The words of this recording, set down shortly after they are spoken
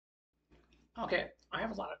Okay, I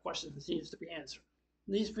have a lot of questions that needs to be answered.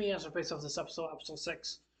 Needs to be answered based off this episode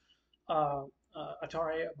 6, uh,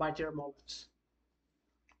 Atari My Dear Moments.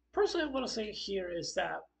 Personally, what I want to say here is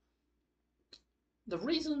that the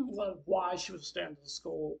reason why she was staying at the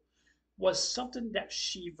school was something that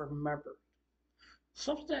she remembered.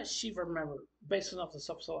 Something that she remembered based off this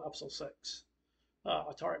episode 6,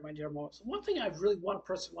 Atari My Dear Moments. One thing I really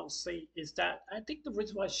personally want to say is that I think the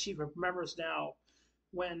reason why she remembers now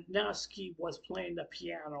when Natsuki was playing the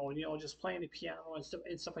piano, just playing the piano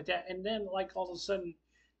and stuff like that. And then, like, all of a sudden,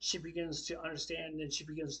 she begins to understand and she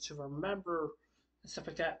begins to remember and stuff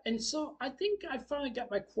like that. And so I think I finally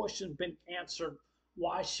got my question been answered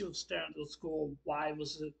why she was staying at school, why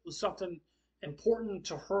was something important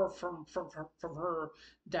to her from her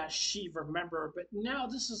that she remembered. But now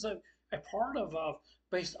this is a part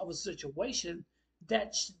based of a situation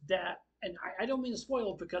that and I don't mean to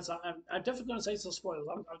spoil it because I'm definitely going to say some spoilers.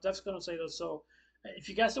 I'm definitely going to say this. So if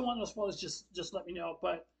you guys don't want no spoilers, just let me know.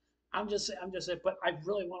 But I'm just saying. But I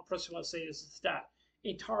really want personally to say is that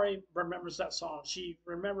Atari remembers that song. She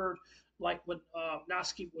remembered like when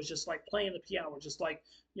Natsuki was just like playing the piano, just like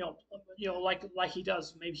you know, like he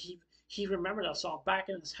does. Maybe he remembered that song back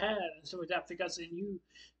in his head and stuff like that because then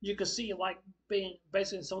you could see like being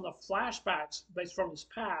basically some of the flashbacks based from his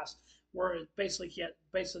past where basically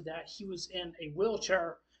basically that he was in a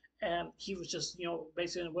wheelchair and he was just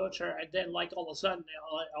basically in a wheelchair and then like all of a sudden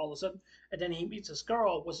and then he meets this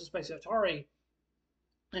girl which is basically Atari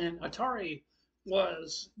and Atari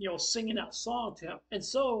was singing that song to him and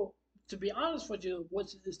so to be honest with you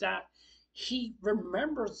what is that he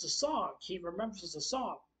remembers the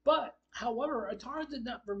song but however Atari did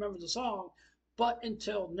not remember the song but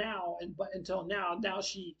until now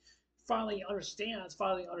she finally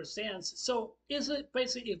understands. So is it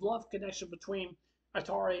basically a love connection between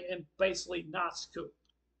Atari and basically Natsuko?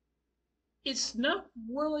 It's not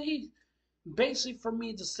really basically for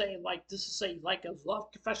me to say like this is a like a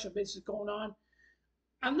love confession basically going on.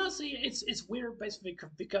 I'm not saying it's weird basically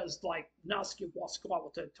because like Natsuko wants to go out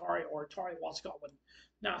with Atari or Atari wants to go out with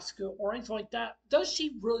Natsuko or anything like that. Does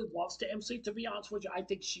she really loves the MC? To be honest with you, I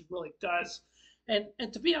think she really does.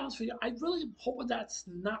 And to be honest with you, I really hope that's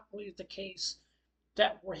not really the case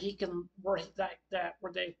that where he can where he, that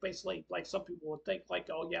where they basically like some people would think like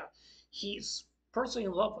oh yeah he's personally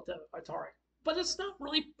in love with the Atari but it's not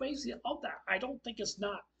really basically of that I don't think it's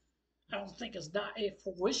not a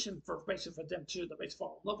fruition for basically for them two to basically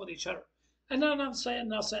fall in love with each other and I'm not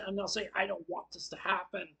saying I don't want this to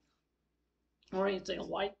happen or anything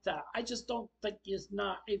like that I just don't think it's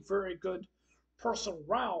not a very good personal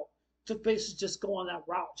route to basically just go on that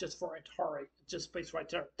route just for Atari just based right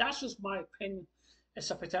there that's just my opinion and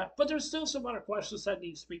stuff like that. But there's still some other questions that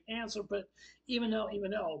needs to be answered. But even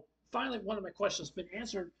though finally one of my questions been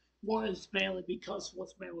answered was mainly because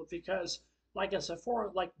like I said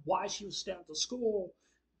before, like why she was staying at the school,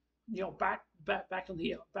 back in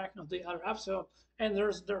the other episode, and there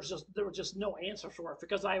was just no answer for it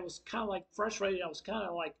because I was kind of like frustrated. I was kind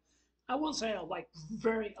of like I wouldn't say I like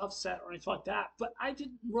very upset or anything like that, but I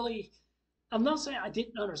didn't really I'm not saying I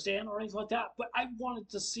didn't understand or anything like that, but I wanted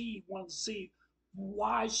to see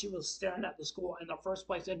why she was staring at the school in the first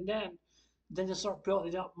place, and then just start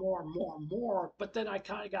building up more and more and more. But then I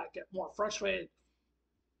kind of got get more frustrated,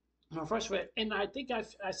 and I think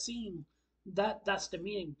I've seen that that's the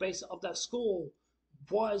meaning base of that school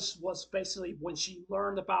was basically when she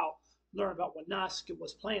learned about when Natsuki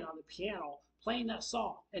was playing on the piano, playing that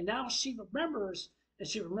song, and now she remembers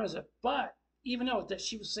it. But even though that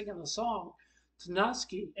she was singing the song to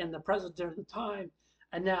Natsuki and the present during the time,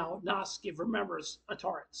 and now Natsuki remembers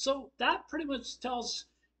Atari. So that pretty much tells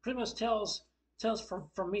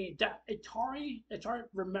for me that Atari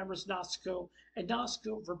remembers Natsuko and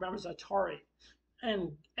Natsuko remembers Atari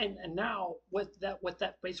and now with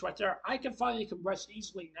that base right there, I can finally can rest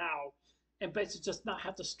easily now, and basically just not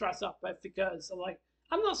have to stress up. But because like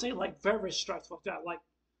I'm not saying like very stressful like that, like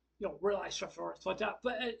real stressful or like that,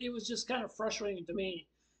 but it was just kind of frustrating to me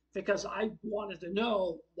because I wanted to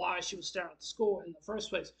know why she was staring at the school in the first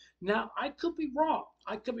place. Now I could be wrong.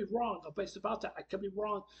 I could be wrong based about that. I could be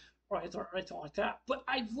wrong or anything like that. But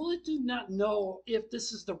I really do not know if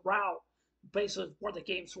this is the route based on where the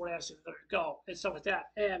game sort of actually going to go and stuff like that.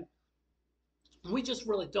 And we just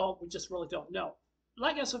really don't know.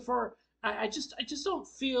 Like I said, I just don't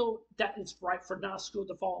feel that it's right for Natsuko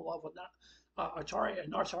to fall in love with Atari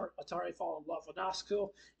and Atari fall in love with Natsuko,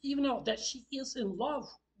 even though that she is in love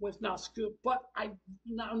with Natsuko. But I'm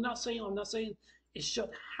not saying it should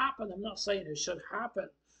happen. I'm not saying it should happen.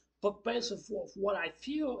 But basically, for what I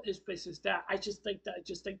feel is basically that I just think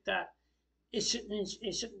that it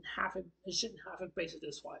shouldn't happen. It shouldn't happen basically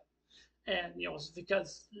this way. And it's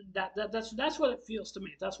because that's what it feels to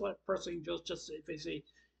me. That's what personally just it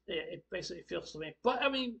basically feels to me. But I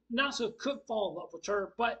mean, Nasu could fall in love with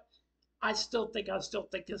her, but I still think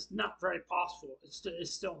it's not very possible.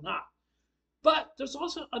 It's still not. But there's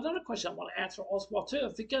also another question I want to answer as well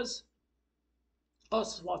too, because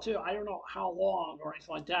as well too, I don't know how long or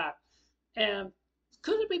anything like that. And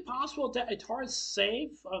could it be possible that Atari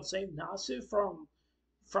saved Nasu from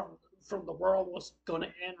from the world was going to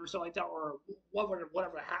end or something like that, or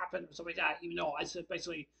whatever happened or something like that? Even though I said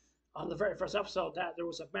basically on the very first episode that there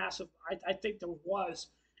was a massive, I think there was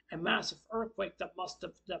a massive earthquake that must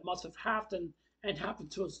have happened and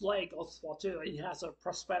happened to his leg as well too. He has a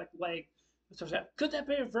prosthetic leg. So could that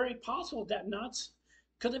be very possible that nuts?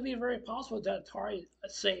 Could it be very possible that Atari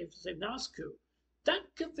saved Natsuko? That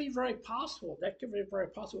could be very possible. That could be very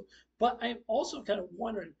possible. But I'm also kind of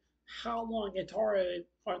wondering how long Atari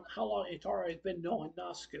has been knowing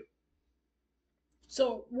Natsuko.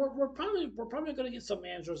 So we're probably going to get some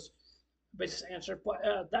answers, basic answer, but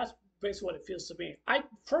that's basically what it feels to me. I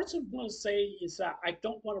first want to say is that I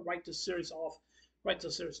don't want to write the series off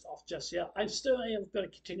just yet. I still am going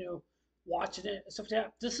to continue watching it and stuff like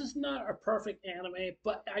that. This is not a perfect anime,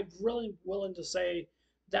 but I'm really willing to say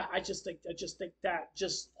that I just think that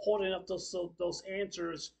just holding up those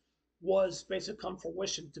answers was basically come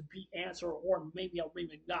fruition to be answer or maybe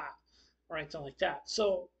not or anything like that.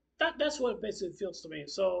 So that's what it basically feels to me.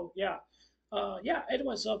 So yeah.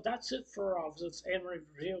 Anyway, so that's it for this anime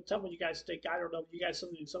review. Tell me what you guys think. I don't know if you guys some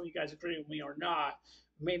of you guys agree with me or not.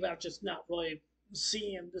 Maybe I'm just not really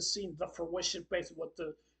seeing the fruition based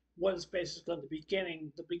on what is basically going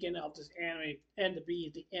to the beginning of this anime and to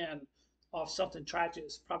be the end of something tragic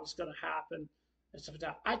is probably going to happen and stuff like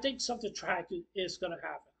that. I think something tragic is going to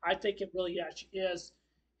happen. I think it really actually is,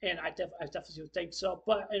 and I definitely think so.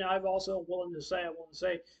 But and I'm also willing to say,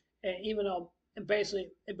 and even though and basically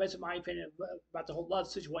my opinion about the whole love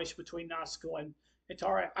situation between Natsuko and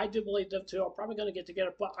Atari. I do believe them two are probably going to get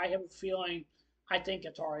together, but I have a feeling I think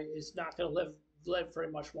Atari is not going to live very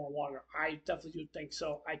much more longer. I definitely do think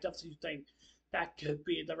so. I definitely think that could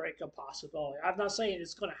be the very good possibility. I'm not saying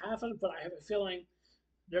it's going to happen, but I have a feeling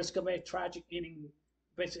there's going to be a tragic ending,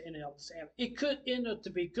 basic ending of this anime. It could end up to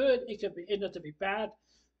be good. It could end up to be bad,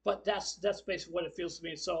 but that's basically what it feels to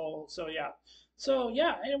me. So yeah. So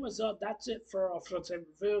yeah. Anyways, that's it for the same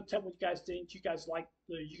review. Tell me what you guys think. You guys like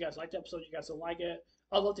the episode? You guys don't like it?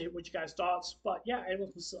 I'd love to hear what you guys thoughts. But yeah.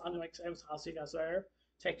 Anyways, I'll see you guys later.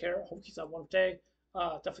 Take care. Hope you guys have a wonderful day.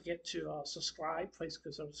 Don't forget to subscribe. Please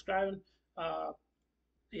consider subscribing. Uh,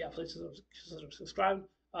 yeah, please consider subscribing.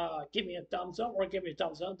 Give me a thumbs up or give me a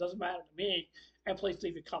thumbs down. Doesn't matter to me. And please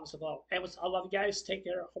leave your comments below. And I love you guys. Take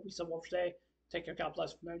care. Hope you have a wonderful day. Take care. God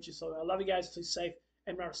bless. Remember you. So I love you guys. Please safe.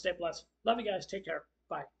 And remember, stay blessed. Love you guys. Take care.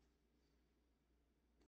 Bye.